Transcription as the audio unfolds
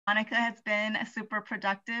Monica has been super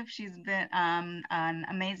productive. She's been an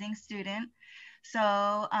amazing student.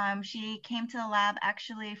 So she came to the lab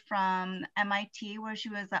actually from MIT, where she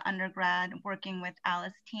was an undergrad working with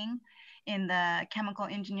Alice Ting in the chemical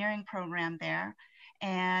engineering program there.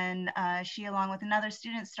 And she, along with another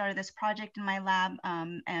student, started this project in my lab,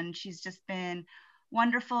 and she's just been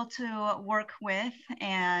wonderful to work with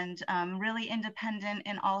and really independent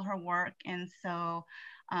in all her work. And so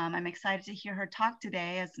I'm excited to hear her talk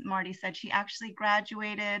today. As Marty said, she actually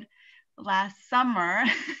graduated last summer.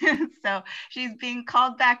 So she's being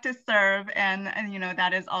called back to serve, and you know,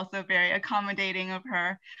 that is also very accommodating of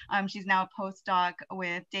her. She's now a postdoc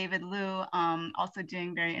with David Liu, also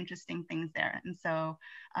doing very interesting things there. And so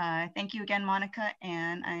thank you again, Monica,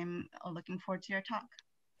 and I'm looking forward to your talk.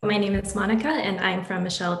 My name is Monica, and I'm from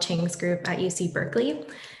Michelle Chang's group at UC Berkeley.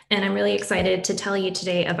 And I'm really excited to tell you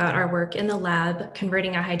today about our work in the lab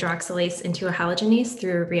converting a hydroxylase into a halogenase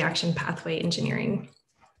through reaction pathway engineering.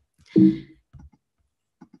 In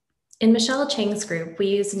Michelle Chang's group, we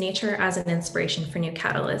use nature as an inspiration for new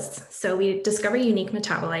catalysts. So we discover unique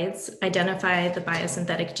metabolites, identify the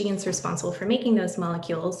biosynthetic genes responsible for making those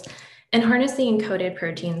molecules, and harness the encoded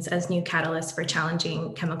proteins as new catalysts for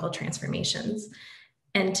challenging chemical transformations.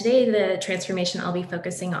 And today, the transformation I'll be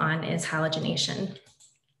focusing on is halogenation.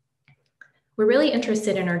 We're really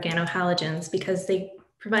interested in organohalogens because they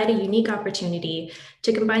provide a unique opportunity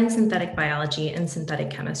to combine synthetic biology and synthetic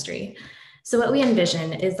chemistry. So what we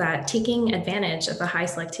envision is that taking advantage of the high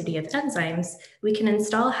selectivity of enzymes, we can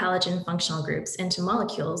install halogen functional groups into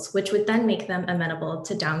molecules, which would then make them amenable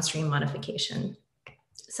to downstream modification.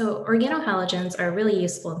 So organohalogens are really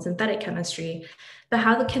useful in synthetic chemistry, but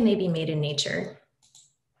how can they be made in nature?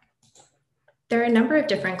 There are a number of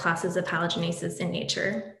different classes of halogenases in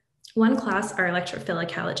nature. One class are electrophilic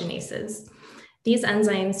halogenases. These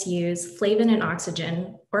enzymes use flavin and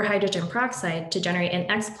oxygen or hydrogen peroxide to generate an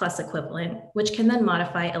X+ equivalent, which can then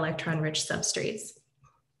modify electron-rich substrates.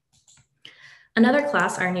 Another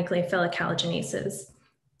class are nucleophilic halogenases.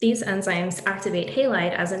 These enzymes activate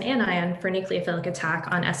halide as an anion for nucleophilic attack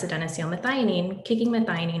on S-adenosylmethionine, kicking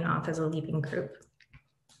methionine off as a leaving group.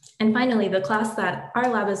 And finally, the class that our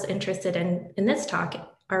lab is interested in this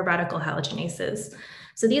talk are radical halogenases.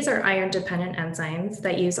 So these are iron-dependent enzymes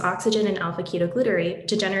that use oxygen and alpha-ketoglutarate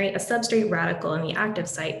to generate a substrate radical in the active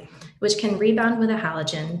site, which can rebound with a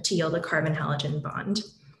halogen to yield a carbon-halogen bond.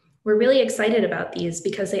 We're really excited about these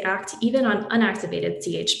because they act even on unactivated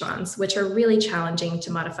CH bonds, which are really challenging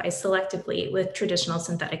to modify selectively with traditional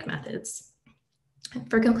synthetic methods.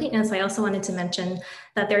 For completeness, I also wanted to mention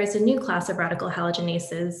that there is a new class of radical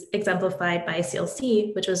halogenases exemplified by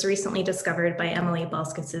CLC, which was recently discovered by Emily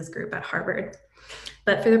Balskitz's group at Harvard.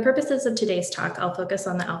 But for the purposes of today's talk, I'll focus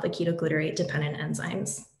on the alpha-ketoglutarate dependent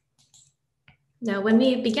enzymes. Now, when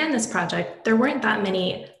we began this project, there weren't that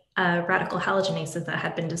many radical halogenases that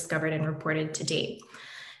had been discovered and reported to date.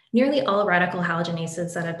 Nearly all radical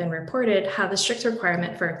halogenases that have been reported have a strict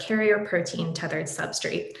requirement for a carrier protein tethered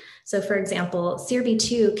substrate. So for example,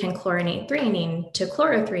 CRB2 can chlorinate threonine to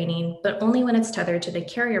chlorothreonine, but only when it's tethered to the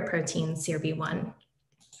carrier protein CRB1.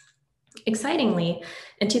 Excitingly,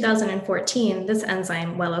 in 2014, this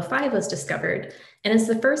enzyme, WELO5, was discovered, and is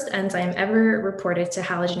the first enzyme ever reported to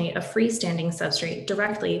halogenate a freestanding substrate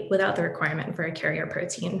directly without the requirement for a carrier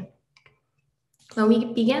protein. When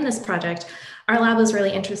we began this project, our lab was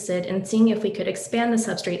really interested in seeing if we could expand the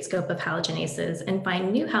substrate scope of halogenases and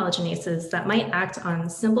find new halogenases that might act on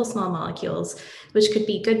simple small molecules, which could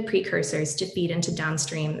be good precursors to feed into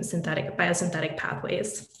downstream biosynthetic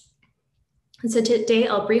pathways. And so today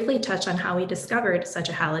I'll briefly touch on how we discovered such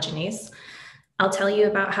a halogenase. I'll tell you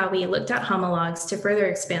about how we looked at homologs to further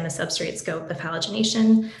expand the substrate scope of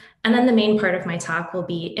halogenation. And then the main part of my talk will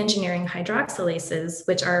be engineering hydroxylases,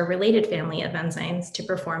 which are a related family of enzymes to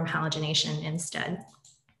perform halogenation instead.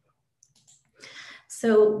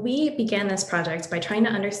 So we began this project by trying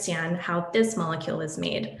to understand how this molecule is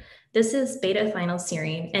made. This is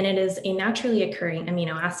beta-phenylserine, and it is a naturally occurring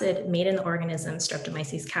amino acid made in the organism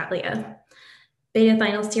Streptomyces cattleya.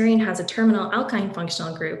 Beta-phenylserine has a terminal alkyne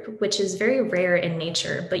functional group, which is very rare in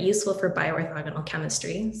nature, but useful for bioorthogonal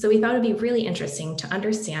chemistry. So we thought it'd be really interesting to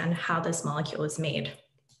understand how this molecule is made.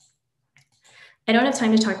 I don't have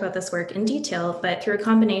time to talk about this work in detail, but through a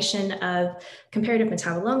combination of comparative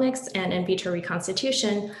metabolomics and in vitro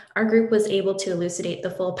reconstitution, our group was able to elucidate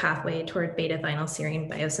the full pathway toward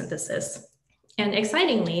beta-phenylserine biosynthesis. And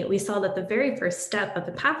excitingly, we saw that the very first step of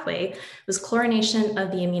the pathway was chlorination of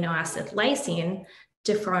the amino acid lysine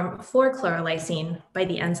to form 4-chlorolysine by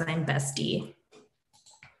the enzyme BESD.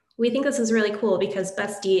 We think this is really cool because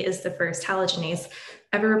BESD is the first halogenase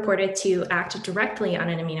ever reported to act directly on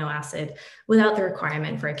an amino acid without the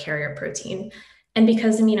requirement for a carrier protein. And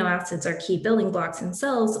because amino acids are key building blocks in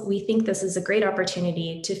cells, we think this is a great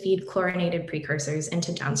opportunity to feed chlorinated precursors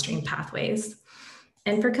into downstream pathways.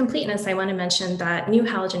 And for completeness, I want to mention that new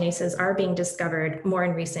halogenases are being discovered more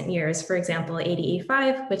in recent years. For example,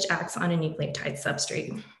 ADE5, which acts on a nucleotide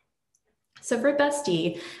substrate. So for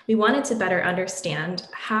BEST-D, we wanted to better understand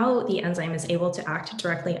how the enzyme is able to act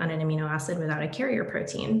directly on an amino acid without a carrier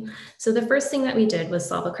protein. So the first thing that we did was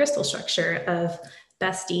solve a crystal structure of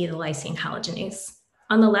BEST-D, the lysine halogenase.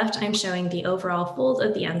 On the left, I'm showing the overall fold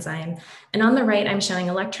of the enzyme. And on the right, I'm showing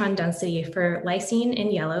electron density for lysine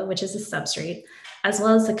in yellow, which is a substrate, as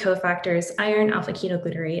well as the cofactors iron,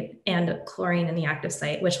 alpha-ketoglutarate, and chlorine in the active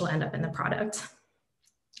site, which will end up in the product.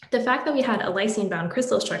 The fact that we had a lysine-bound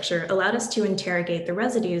crystal structure allowed us to interrogate the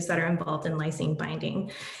residues that are involved in lysine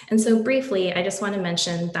binding. And so briefly, I just want to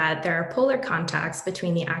mention that there are polar contacts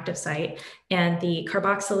between the active site and the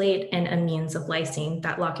carboxylate and amines of lysine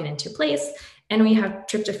that lock it into place. And we have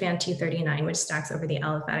tryptophan 239, which stacks over the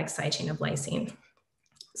aliphatic side chain of lysine.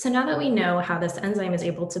 So now that we know how this enzyme is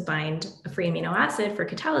able to bind a free amino acid for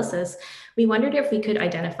catalysis, we wondered if we could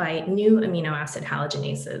identify new amino acid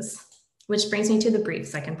halogenases. Which brings me to the brief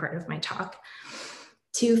second part of my talk.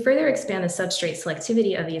 To further expand the substrate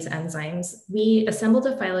selectivity of these enzymes, we assembled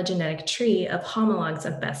a phylogenetic tree of homologs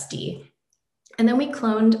of BEST-D. And then we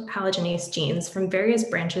cloned halogenase genes from various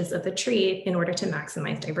branches of the tree in order to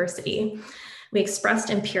maximize diversity. We expressed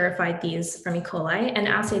and purified these from E. coli and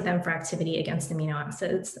assayed them for activity against amino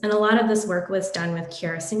acids. And a lot of this work was done with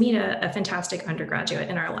Chiara Sumida, a fantastic undergraduate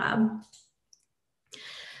in our lab.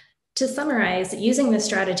 To summarize, using this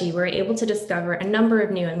strategy, we're able to discover a number of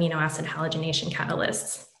new amino acid halogenation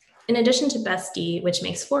catalysts. In addition to BEST-D, which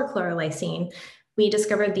makes 4-chlorolysine, we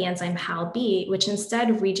discovered the enzyme HAL-B, which instead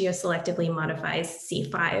regioselectively modifies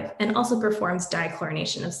C5 and also performs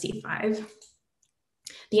dichlorination of C5.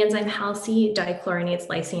 The enzyme HAL-C dichlorinates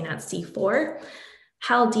lysine at C4.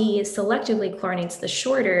 HAL-D selectively chlorinates the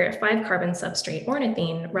shorter 5-carbon substrate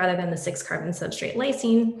ornithine rather than the 6-carbon substrate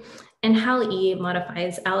lysine. And HAL-E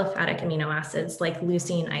modifies aliphatic amino acids like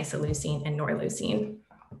leucine, isoleucine, and norleucine.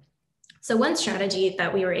 So one strategy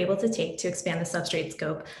that we were able to take to expand the substrate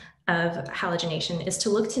scope of halogenation is to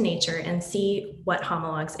look to nature and see what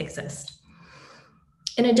homologs exist.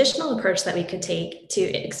 An additional approach that we could take to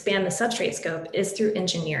expand the substrate scope is through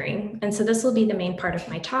engineering. And so this will be the main part of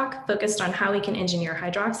my talk, focused on how we can engineer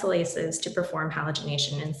hydroxylases to perform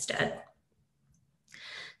halogenation instead.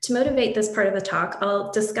 To motivate this part of the talk,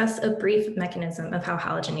 I'll discuss a brief mechanism of how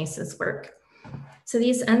halogenases work. So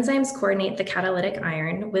these enzymes coordinate the catalytic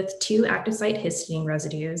iron with 2 active site histidine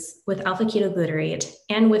residues, with alpha-ketoglutarate,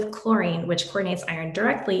 and with chlorine, which coordinates iron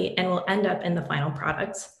directly and will end up in the final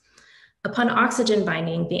product. Upon oxygen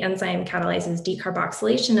binding, the enzyme catalyzes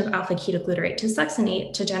decarboxylation of alpha-ketoglutarate to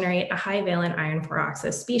succinate to generate a high-valent iron 4-oxo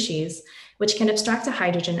species, which can abstract a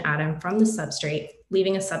hydrogen atom from the substrate,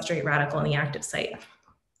 leaving a substrate radical in the active site.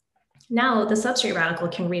 Now, the substrate radical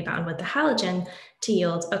can rebound with the halogen to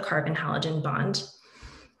yield a carbon-halogen bond.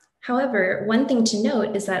 However, one thing to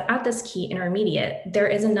note is that at this key intermediate, there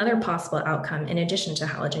is another possible outcome in addition to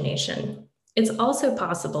halogenation. It's also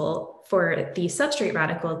possible for the substrate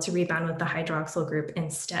radical to rebound with the hydroxyl group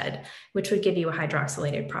instead, which would give you a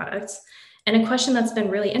hydroxylated product. And a question that's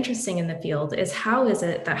been really interesting in the field is how is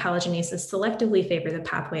it that halogenases selectively favor the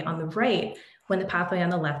pathway on the right when the pathway on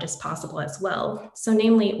the left is possible as well? So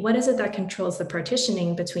namely, what is it that controls the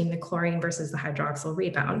partitioning between the chlorine versus the hydroxyl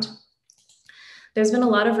rebound? There's been a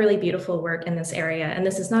lot of really beautiful work in this area, and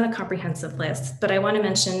this is not a comprehensive list, but I want to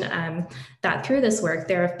mention that through this work,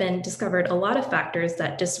 there have been discovered a lot of factors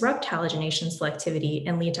that disrupt halogenation selectivity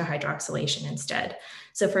and lead to hydroxylation instead.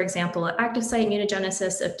 So for example, active site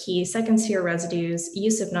mutagenesis of key second sphere residues,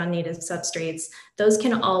 use of non-native substrates, those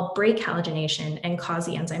can all break halogenation and cause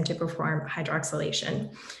the enzyme to perform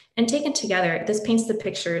hydroxylation. And taken together, this paints the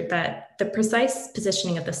picture that the precise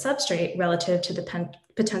positioning of the substrate relative to the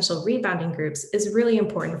potential rebounding groups is really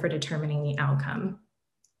important for determining the outcome.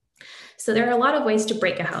 So there are a lot of ways to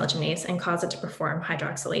break a halogenase and cause it to perform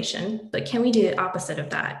hydroxylation, but can we do the opposite of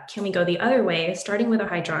that? Can we go the other way, starting with a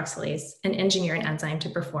hydroxylase and engineer an enzyme to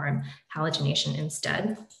perform halogenation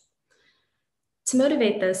instead? To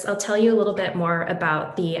motivate this, I'll tell you a little bit more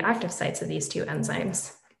about the active sites of these 2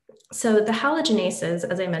 enzymes. So the halogenases,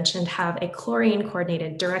 as I mentioned, have a chlorine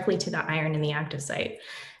coordinated directly to the iron in the active site.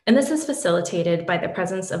 And this is facilitated by the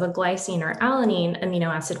presence of a glycine or alanine amino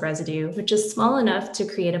acid residue, which is small enough to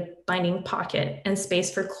create a binding pocket and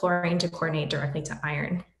space for chlorine to coordinate directly to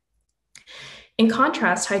iron. In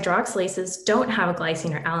contrast, hydroxylases don't have a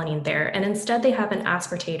glycine or alanine there, and instead they have an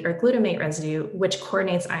aspartate or glutamate residue, which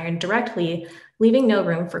coordinates iron directly, leaving no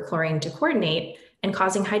room for chlorine to coordinate and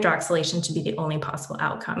causing hydroxylation to be the only possible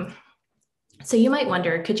outcome. So you might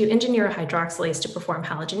wonder, could you engineer a hydroxylase to perform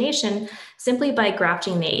halogenation simply by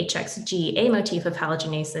grafting the HXG A motif of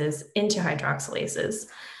halogenases into hydroxylases?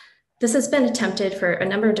 This has been attempted for a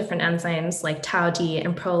number of different enzymes like tau-D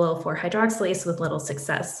and prolyl-4 hydroxylase with little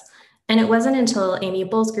success. And it wasn't until Amy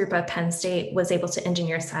Bull's group at Penn State was able to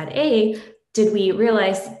engineer SAD-A did we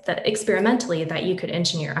realize that experimentally that you could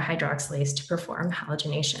engineer a hydroxylase to perform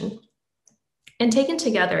halogenation. And taken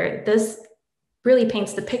together, this really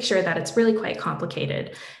paints the picture that it's really quite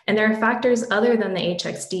complicated. And there are factors other than the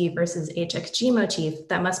HXD versus HXG motif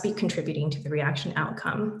that must be contributing to the reaction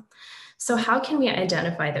outcome. So how can we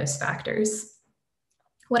identify those factors?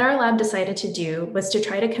 What our lab decided to do was to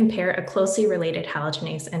try to compare a closely related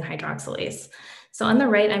halogenase and hydroxylase. So on the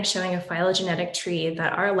right, I'm showing a phylogenetic tree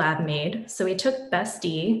that our lab made. So we took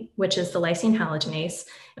BEST-D, which is the lysine halogenase,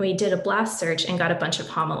 and we did a blast search and got a bunch of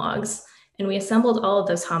homologs. And we assembled all of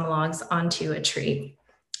those homologs onto a tree.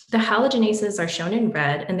 The halogenases are shown in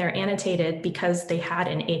red, and they're annotated because they had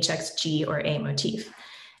an HXG or A motif.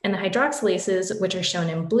 And the hydroxylases, which are shown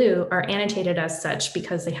in blue, are annotated as such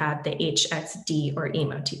because they had the HXD or E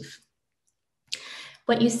motif.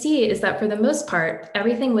 What you see is that for the most part,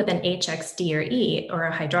 everything with an HXD or E or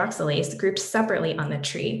a hydroxylase groups separately on the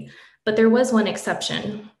tree, but there was one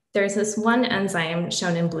exception. There's this one enzyme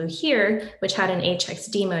shown in blue here, which had an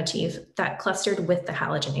HXD motif that clustered with the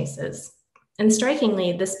halogenases. And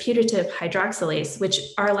strikingly, this putative hydroxylase, which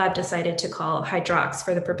our lab decided to call hydrox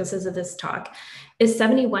for the purposes of this talk, is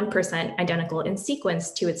 71% identical in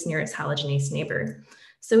sequence to its nearest halogenase neighbor.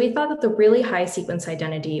 So we thought that the really high sequence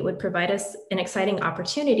identity would provide us an exciting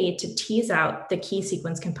opportunity to tease out the key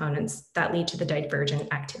sequence components that lead to the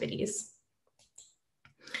divergent activities.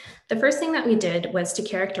 The first thing that we did was to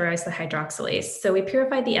characterize the hydroxylase. So we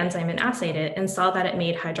purified the enzyme and assayed it and saw that it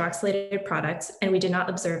made hydroxylated products, and we did not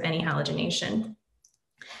observe any halogenation.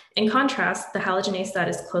 In contrast, the halogenase that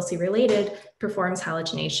is closely related performs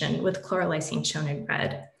halogenation with chlorolysine shown in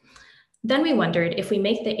red. Then we wondered if we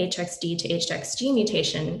make the HXD to HXG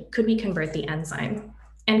mutation, could we convert the enzyme?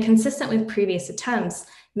 And consistent with previous attempts,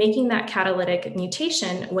 making that catalytic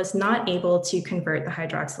mutation was not able to convert the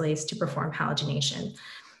hydroxylase to perform halogenation.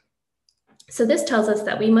 So this tells us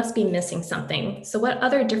that we must be missing something. So what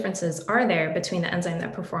other differences are there between the enzyme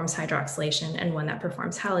that performs hydroxylation and one that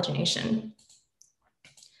performs halogenation?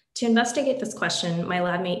 To investigate this question, my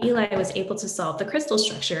lab mate Eli was able to solve the crystal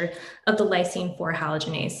structure of the lysine 4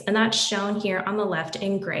 halogenase, and that's shown here on the left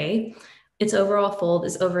in gray. Its overall fold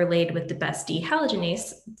is overlaid with the BEST-D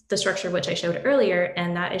halogenase, the structure which I showed earlier,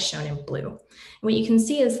 and that is shown in blue. And what you can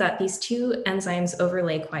see is that these two enzymes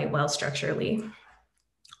overlay quite well structurally.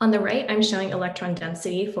 On the right, I'm showing electron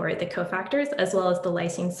density for the cofactors, as well as the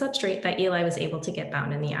lysine substrate that Eli was able to get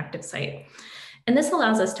bound in the active site. And this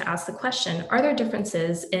allows us to ask the question, are there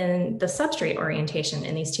differences in the substrate orientation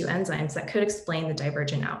in these two enzymes that could explain the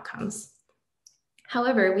divergent outcomes?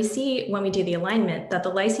 However, we see when we do the alignment that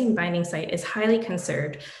the lysine binding site is highly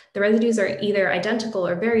conserved. The residues are either identical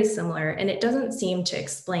or very similar, and it doesn't seem to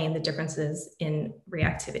explain the differences in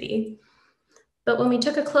reactivity. But when we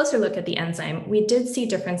took a closer look at the enzyme, we did see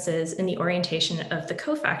differences in the orientation of the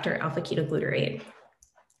cofactor alpha-ketoglutarate.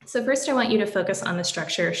 So first, I want you to focus on the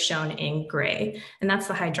structure shown in gray, and that's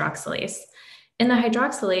the hydroxylase. In the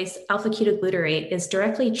hydroxylase, alpha-ketoglutarate is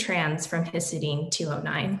directly trans from histidine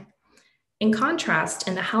 209. In contrast,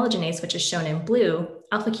 in the halogenase, which is shown in blue,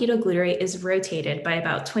 alpha-ketoglutarate is rotated by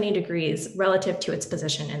about 20 degrees relative to its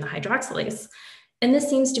position in the hydroxylase. And this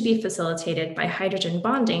seems to be facilitated by hydrogen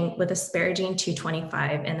bonding with asparagine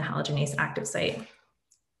 225 in the halogenase active site.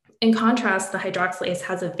 In contrast, the hydroxylase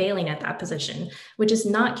has a valine at that position, which is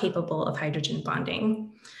not capable of hydrogen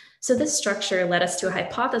bonding. So this structure led us to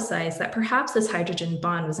hypothesize that perhaps this hydrogen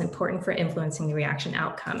bond was important for influencing the reaction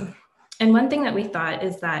outcome. And one thing that we thought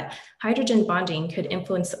is that hydrogen bonding could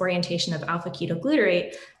influence the orientation of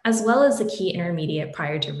alpha-ketoglutarate, as well as the key intermediate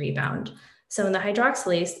prior to rebound. So in the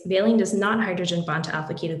hydroxylase, valine does not hydrogen bond to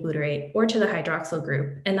alpha-ketoglutarate or to the hydroxyl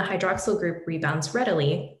group, and the hydroxyl group rebounds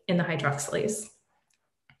readily in the hydroxylase.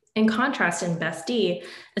 In contrast, in BEST-D,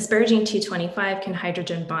 asparagine 225 can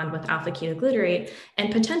hydrogen bond with alpha-ketoglutarate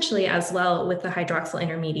and potentially as well with the hydroxyl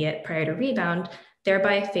intermediate prior to rebound,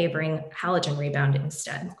 thereby favoring halogen rebound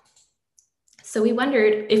instead. So we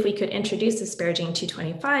wondered if we could introduce asparagine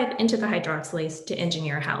 225 into the hydroxylase to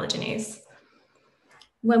engineer a halogenase.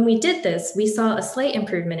 When we did this, we saw a slight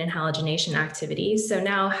improvement in halogenation activity. So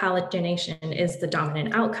now halogenation is the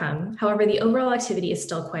dominant outcome. However, the overall activity is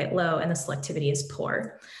still quite low and the selectivity is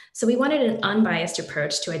poor. So we wanted an unbiased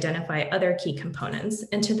approach to identify other key components.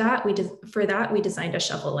 And for that, we designed a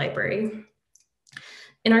shuffle library.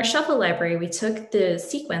 In our shuffle library, we took the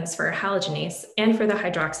sequence for halogenase and for the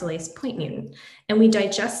hydroxylase point mutant, and we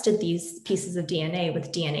digested these pieces of DNA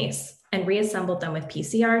with DNase and reassembled them with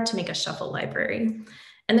PCR to make a shuffle library.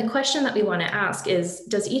 And the question that we want to ask is,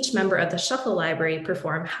 does each member of the shuffle library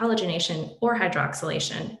perform halogenation or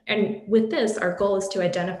hydroxylation? And with this, our goal is to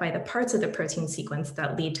identify the parts of the protein sequence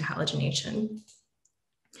that lead to halogenation.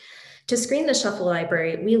 To screen the shuffle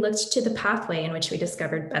library, we looked to the pathway in which we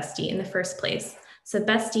discovered BEST-D in the first place. So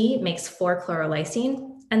BEST-D makes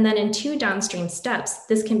 4-chlorolysine, and then in 2 downstream steps,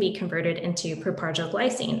 this can be converted into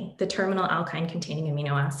propargylglycine, the terminal alkyne containing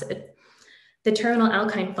amino acid. The terminal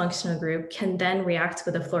alkyne functional group can then react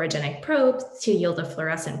with a fluorogenic probe to yield a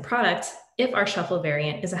fluorescent product if our shuffle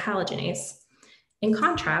variant is a halogenase. In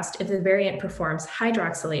contrast, if the variant performs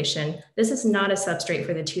hydroxylation, this is not a substrate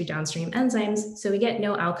for the 2 downstream enzymes, so we get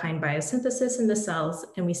no alkyne biosynthesis in the cells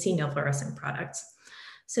and we see no fluorescent products.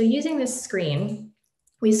 So using this screen,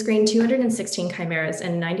 we screened 216 chimeras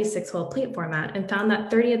in 96-well plate format and found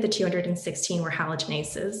that 30 of the 216 were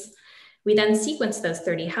halogenases. We then sequenced those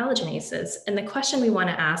 30 halogenases, and the question we want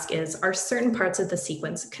to ask is, are certain parts of the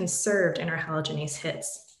sequence conserved in our halogenase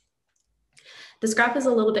hits? This graph is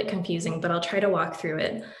a little bit confusing, but I'll try to walk through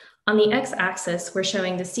it. On the x-axis, we're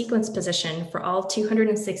showing the sequence position for all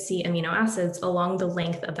 260 amino acids along the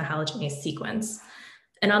length of the halogenase sequence.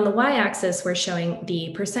 And on the y-axis, we're showing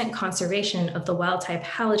the % conservation of the wild-type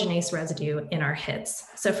halogenase residue in our hits.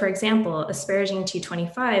 So for example, asparagine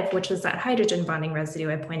 225, which was that hydrogen bonding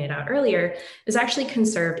residue I pointed out earlier, is actually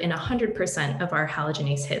conserved in 100% of our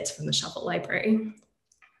halogenase hits from the shuffle library.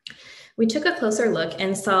 We took a closer look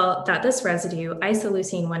and saw that this residue,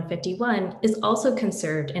 isoleucine 151, is also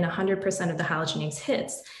conserved in 100% of the halogenase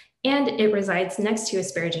hits, and it resides next to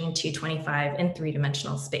asparagine 225 in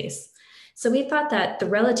 3-dimensional space. So we thought that the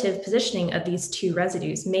relative positioning of these 2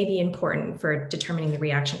 residues may be important for determining the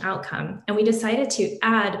reaction outcome. And we decided to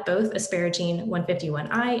add both asparagine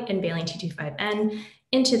 151I and valine 225N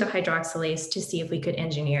into the hydroxylase to see if we could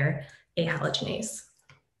engineer a halogenase.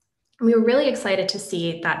 We were really excited to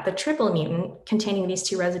see that the triple mutant containing these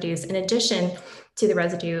 2 residues, in addition to the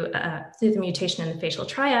residue, to the mutation in the facial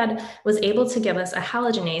triad, was able to give us a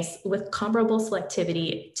halogenase with comparable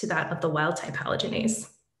selectivity to that of the wild-type halogenase.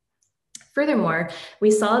 Furthermore, we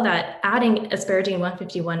saw that adding asparagine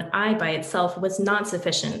 151I by itself was not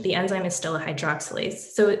sufficient. The enzyme is still a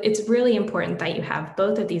hydroxylase. So it's really important that you have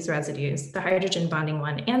both of these residues, the hydrogen bonding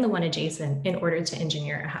one and the one adjacent, in order to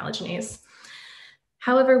engineer a halogenase.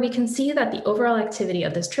 However, we can see that the overall activity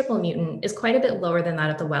of this triple mutant is quite a bit lower than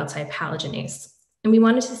that of the wild-type halogenase. And we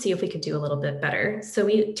wanted to see if we could do a little bit better. So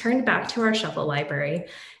we turned back to our shuffle library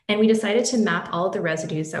and we decided to map all of the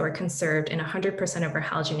residues that were conserved in 100% of our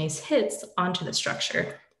halogenase hits onto the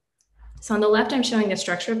structure. So on the left, I'm showing the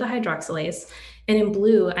structure of the hydroxylase, and in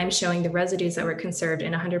blue, I'm showing the residues that were conserved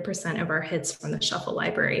in 100% of our hits from the shuffle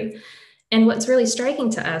library. And what's really striking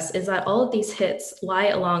to us is that all of these hits lie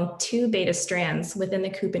along 2 beta strands within the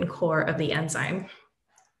Coumadin core of the enzyme.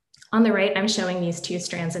 On the right, I'm showing these 2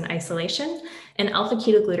 strands in isolation, and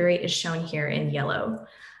alpha-ketoglutarate is shown here in yellow.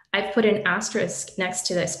 I've put an asterisk next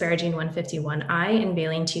to the asparagine 151I and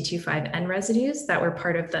valine 225N residues that were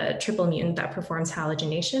part of the triple mutant that performs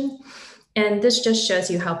halogenation. And this just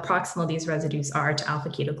shows you how proximal these residues are to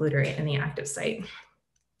alpha-ketoglutarate in the active site.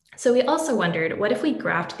 So we also wondered, what if we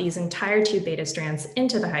graft these entire 2 beta strands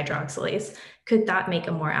into the hydroxylase? Could that make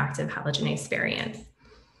a more active halogenase variant?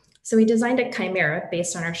 So we designed a chimera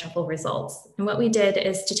based on our shuffle results. And what we did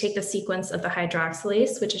is to take the sequence of the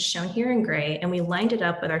hydroxylase, which is shown here in gray, and we lined it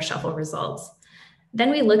up with our shuffle results.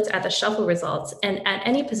 Then we looked at the shuffle results, and at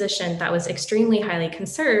any position that was extremely highly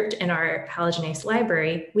conserved in our halogenase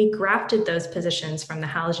library, we grafted those positions from the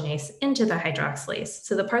halogenase into the hydroxylase.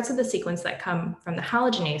 So the parts of the sequence that come from the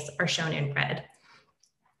halogenase are shown in red.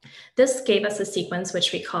 This gave us a sequence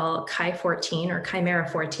which we call Chi14 or Chimera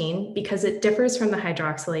 14 because it differs from the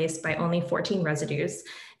hydroxylase by only 14 residues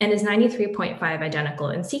and is 93.5 identical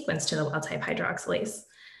in sequence to the wild-type hydroxylase.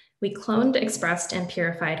 We cloned, expressed, and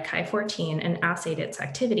purified Chi14 and assayed its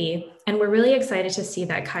activity, and we're really excited to see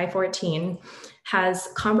that Chi14 has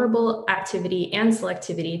comparable activity and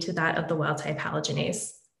selectivity to that of the wild-type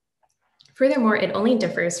halogenase. Furthermore, it only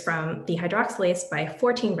differs from the hydroxylase by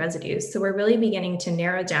 14 residues, so we're really beginning to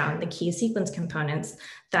narrow down the key sequence components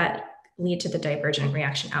that lead to the divergent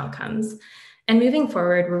reaction outcomes. And moving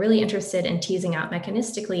forward, we're really interested in teasing out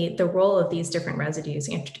mechanistically the role of these different residues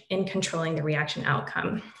in controlling the reaction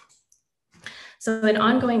outcome. So in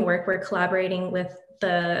ongoing work, we're collaborating with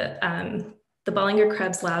the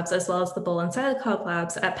Bollinger-Krebs labs, as well as the Bull and Silacog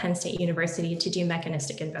labs at Penn State University to do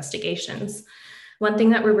mechanistic investigations. One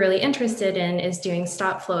thing that we're really interested in is doing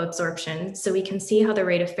stop flow absorption, so we can see how the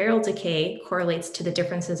rate of ferrule decay correlates to the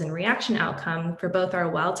differences in reaction outcome for both our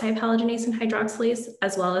wild-type halogenase and hydroxylase,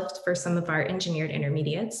 as well as for some of our engineered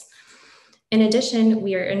intermediates. In addition,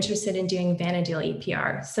 we are interested in doing vanadyl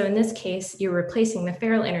EPR. So in this case, you're replacing the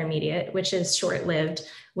ferrule intermediate, which is short-lived,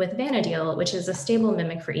 with vanadyl, which is a stable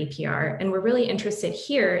mimic for EPR. And we're really interested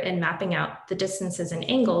here in mapping out the distances and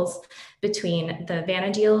angles between the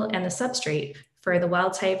vanadyl and the substrate for the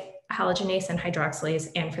wild-type halogenase and hydroxylase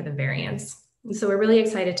and for the variants. So we're really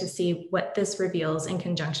excited to see what this reveals in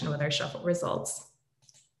conjunction with our shuffle results.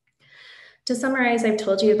 To summarize, I've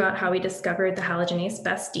told you about how we discovered the halogenase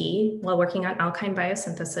BESD while working on alkyne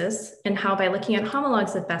biosynthesis, and how by looking at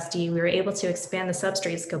homologs of BESD, we were able to expand the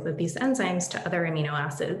substrate scope of these enzymes to other amino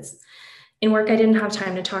acids. In work I didn't have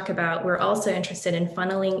time to talk about, we're also interested in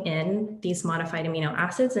funneling in these modified amino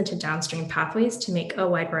acids into downstream pathways to make a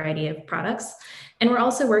wide variety of products. And we're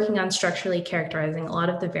also working on structurally characterizing a lot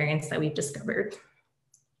of the variants that we've discovered.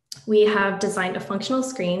 We have designed a functional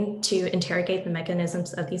screen to interrogate the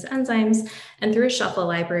mechanisms of these enzymes, and through a shuffle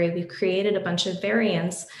library, we've created a bunch of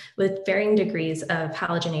variants with varying degrees of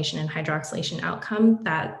halogenation and hydroxylation outcome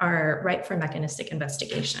that are ripe for mechanistic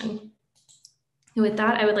investigation. And with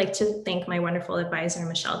that, I would like to thank my wonderful advisor,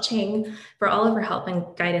 Michelle Chang, for all of her help and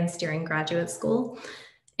guidance during graduate school.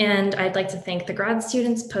 And I'd like to thank the grad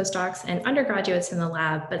students, postdocs, and undergraduates in the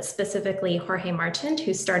lab, but specifically Jorge Martin,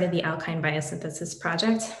 who started the alkyne biosynthesis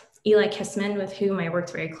project, Eli Kissman, with whom I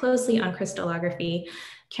worked very closely on crystallography,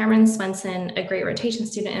 Cameron Swenson, a great rotation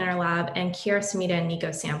student in our lab, and Kiara Sumida and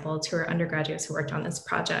Nico Sample, two are undergraduates who worked on this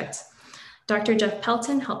project. Dr. Jeff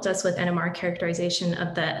Pelton helped us with NMR characterization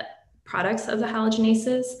of the products of the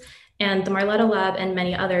halogenases, and the Marletta lab and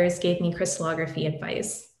many others gave me crystallography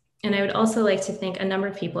advice. And I would also like to thank a number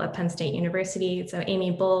of people at Penn State University, so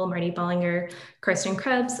Amy Bull, Marty Bollinger, Karsten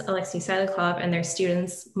Krebs, Alexei Silaklov, and their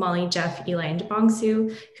students, Molly, Jeff, Eli, and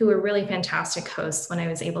Bongsu, who were really fantastic hosts when I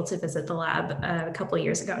was able to visit the lab a couple of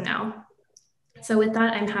years ago now. So with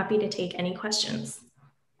that, I'm happy to take any questions.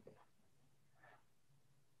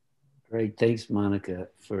 Great, thanks, Monica,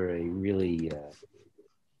 for a really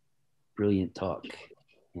brilliant talk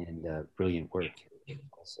and brilliant work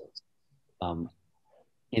also.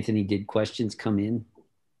 Anthony, did questions come in?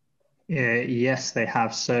 Yes, they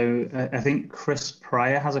have. So I think Chris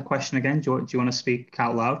Pryor has a question again. Do you want to speak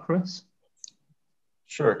out loud, Chris?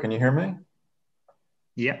 Sure. Can you hear me?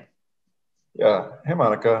 Yeah. Yeah. Hey,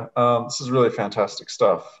 Monica. This is really fantastic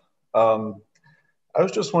stuff. I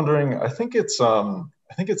was just wondering. I think it's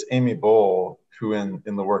Amy Bull who, in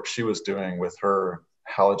the work she was doing with her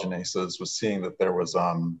halogenases, was seeing that there was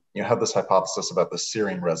had this hypothesis about the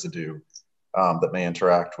serine residue that may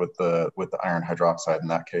interact with the iron hydroxide in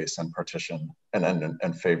that case and partition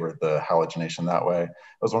and favor the halogenation that way. I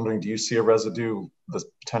was wondering, do you see a residue that's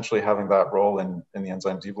potentially having that role in the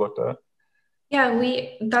enzymes you've looked at? Yeah,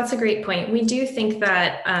 that's a great point. We do think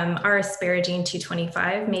that our asparagine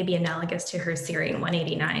 225 may be analogous to her serine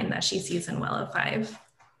 189 that she sees in Wello 5.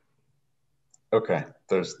 Okay,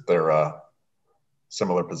 they're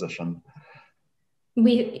similar position.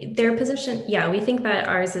 Their position, yeah, we think that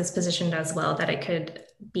ours is positioned as well, that it could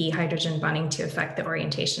be hydrogen bonding to affect the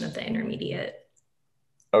orientation of the intermediate.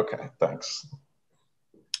 Okay, thanks.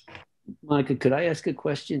 Monica, could I ask a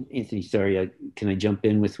question? Anthony, sorry, can I jump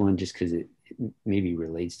in with one just because it maybe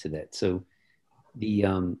relates to that? So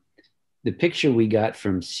the picture we got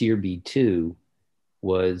from CRB2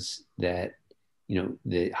 was that,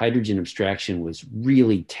 the hydrogen abstraction was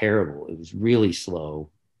really terrible. It was really slow.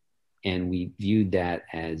 And we viewed that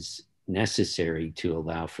as necessary to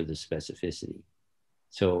allow for the specificity.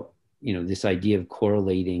 So, this idea of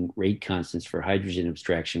correlating rate constants for hydrogen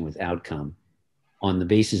abstraction with outcome on the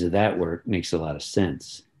basis of that work makes a lot of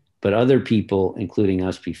sense. But other people, including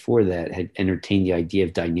us before that, had entertained the idea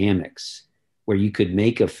of dynamics, where you could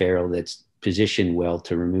make a ferrule that's positioned well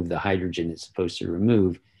to remove the hydrogen it's supposed to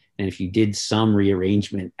remove. And if you did some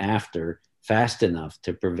rearrangement after fast enough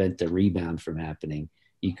to prevent the rebound from happening,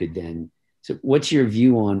 you could then. So what's your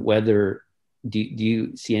view on whether, do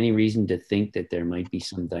you see any reason to think that there might be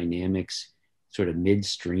some dynamics sort of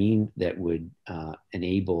midstream that would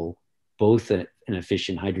enable both an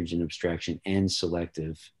efficient hydrogen abstraction and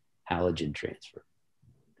selective halogen transfer?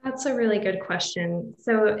 That's a really good question.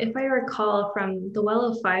 So if I recall from the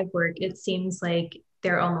Wello 5 work, it seems like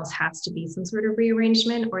there almost has to be some sort of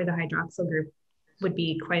rearrangement, or the hydroxyl group would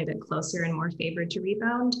be quite a bit closer and more favored to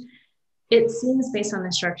rebound. It seems based on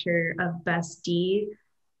the structure of best D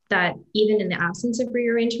that even in the absence of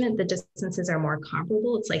rearrangement, the distances are more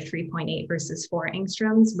comparable. It's like 3.8 versus 4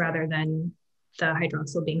 angstroms rather than the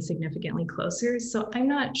hydroxyl being significantly closer. So I'm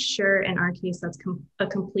not sure in our case that's a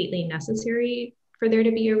completely necessary for there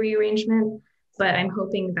to be a rearrangement, but I'm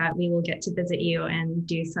hoping that we will get to visit you and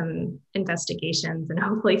do some investigations and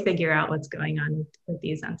hopefully figure out what's going on with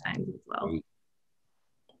these enzymes as well.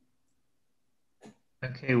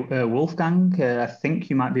 Okay, Wolfgang, I think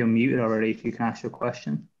you might be unmuted already if you can ask your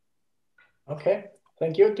question. Okay,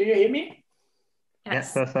 thank you. Do you hear me?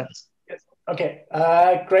 Yes, perfect. Yes. Okay,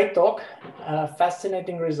 great talk.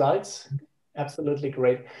 Fascinating results. Absolutely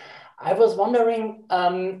great. I was wondering,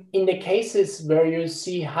 in the cases where you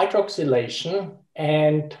see hydroxylation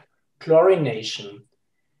and chlorination,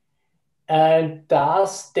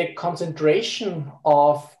 does the concentration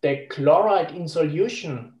of the chloride in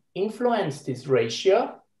solution influence this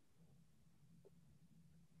ratio?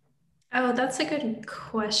 Oh, that's a good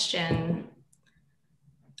question.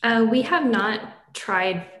 We have not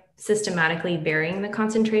tried systematically varying the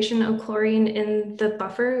concentration of chlorine in the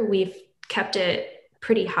buffer. We've kept it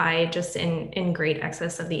pretty high, just in great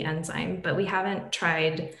excess of the enzyme, but we haven't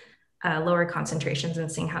tried lower concentrations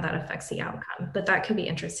and seeing how that affects the outcome. But that could be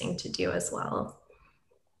interesting to do as well.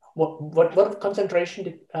 What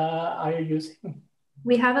concentration are you using?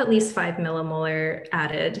 We have at least 5 millimolar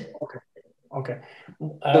added. Okay.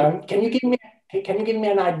 Can you give me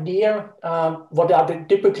an idea what are the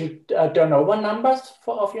typical turnover numbers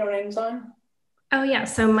of your enzyme? Oh yeah,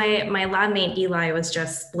 so my lab mate Eli was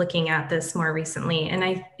just looking at this more recently, and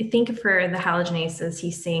I think for the halogenases,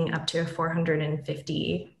 he's seeing up to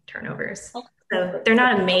 450 turnovers. Okay. So they're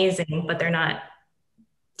not amazing, but they're not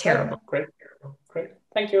terrible. Great.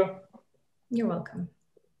 Thank you. You're welcome.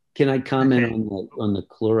 Can I comment on the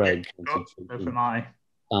chloride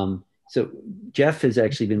concentration? So Jeff has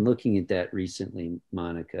actually been looking at that recently,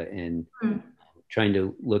 Monica, and trying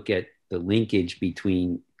to look at the linkage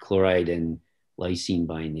between chloride and lysine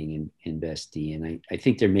binding in best D. And I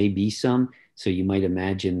think there may be some. So you might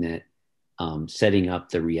imagine that setting up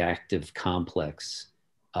the reactive complex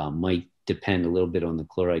might depend a little bit on the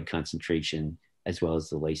chloride concentration as well as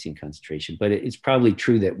the lysine concentration. But it's probably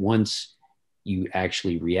true that once you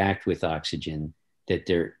actually react with oxygen, that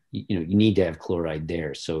you need to have chloride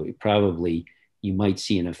there. So you might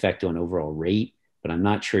see an effect on overall rate, but I'm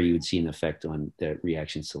not sure you would see an effect on the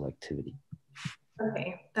reaction selectivity.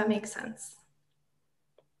 Okay, that makes sense.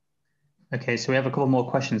 Okay, so we have a couple more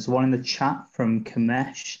questions. One in the chat from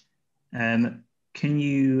Kamesh. Can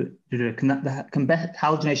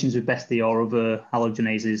halogenations with best D or other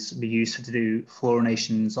halogenases be used to do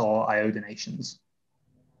fluorinations or iodinations?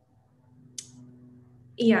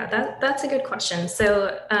 Yeah, that's a good question.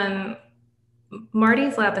 So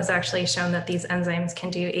Marty's lab has actually shown that these enzymes can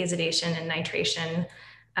do azidation and nitration.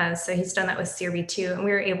 So he's done that with CRB2, and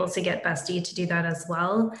we were able to get best D to do that as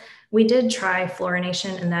well. We did try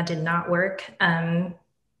fluorination, and that did not work. And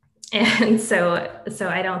so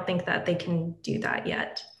I don't think that they can do that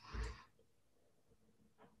yet.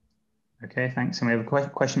 Okay, thanks. And we have a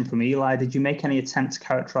question from Eli. Did you make any attempt to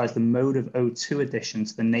characterize the mode of O2 addition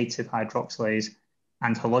to the native hydroxylase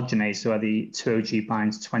and halogenase where the 2OG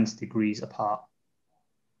binds 20 degrees apart?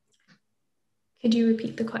 Could you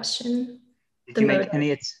repeat the question? Did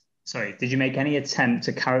you make any attempt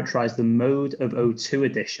to characterize the mode of O2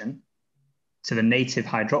 addition to the native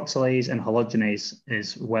hydroxylase and halogenase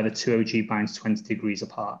is where the 2OG binds 20 degrees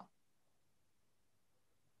apart?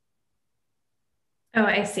 Oh,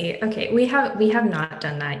 I see. Okay, we have not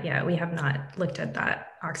done that yet. We have not looked at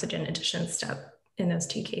that oxygen addition step in those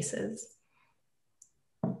two cases.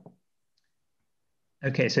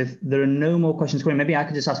 Okay, so if there are no more questions coming, maybe I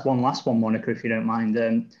could just ask one last one, Monica, if you don't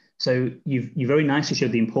mind. So you very nicely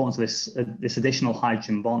showed the importance of this additional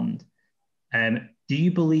hydrogen bond. Do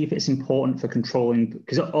you believe it's important for controlling,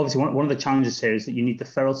 because obviously one of the challenges here is that you need the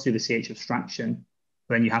ferrule to do the CH abstraction,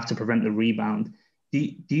 then you have to prevent the rebound.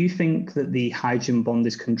 Do you think that the hydrogen bond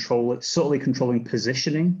is subtly controlling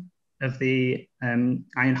positioning of the iron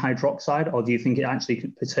hydroxide, or do you think it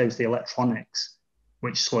actually perturbs the electronics,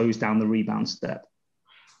 which slows down the rebound step?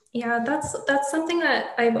 Yeah, that's something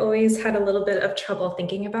that I've always had a little bit of trouble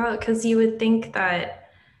thinking about, because you would think that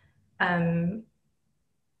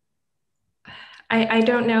I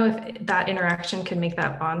don't know if that interaction could make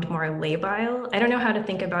that bond more labile. I don't know how to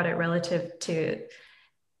think about it relative to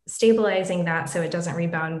stabilizing that so it doesn't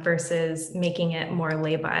rebound versus making it more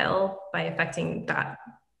labile by affecting that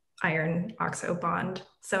iron oxo bond.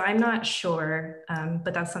 So I'm not sure,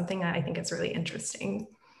 but that's something that I think is really interesting.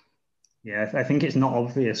 Yeah, I think it's not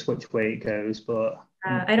obvious which way it goes, but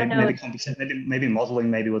I don't know. Maybe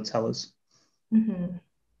modeling maybe would tell us. Mm-hmm.